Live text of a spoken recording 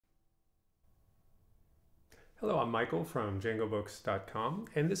Hello, I'm Michael from JangoBooks.com,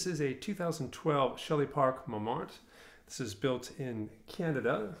 and this is a 2012 Shelley Park Montmartre. This is built in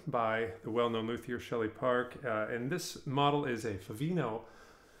Canada by the well-known luthier Shelley Park, and this model is a Favino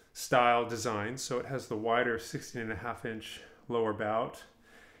style design, so it has the wider 16.5-inch lower bout.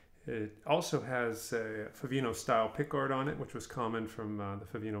 It also has a Favino style pickguard on it, which was common from the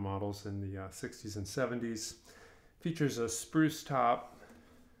Favino models in the 60s and 70s. Features a spruce top,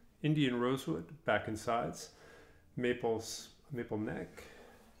 Indian rosewood back and sides, maple neck,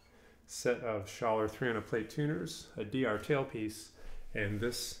 set of Schaller 300 plate tuners, a DR tailpiece, and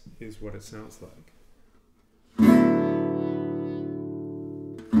this is what it sounds like.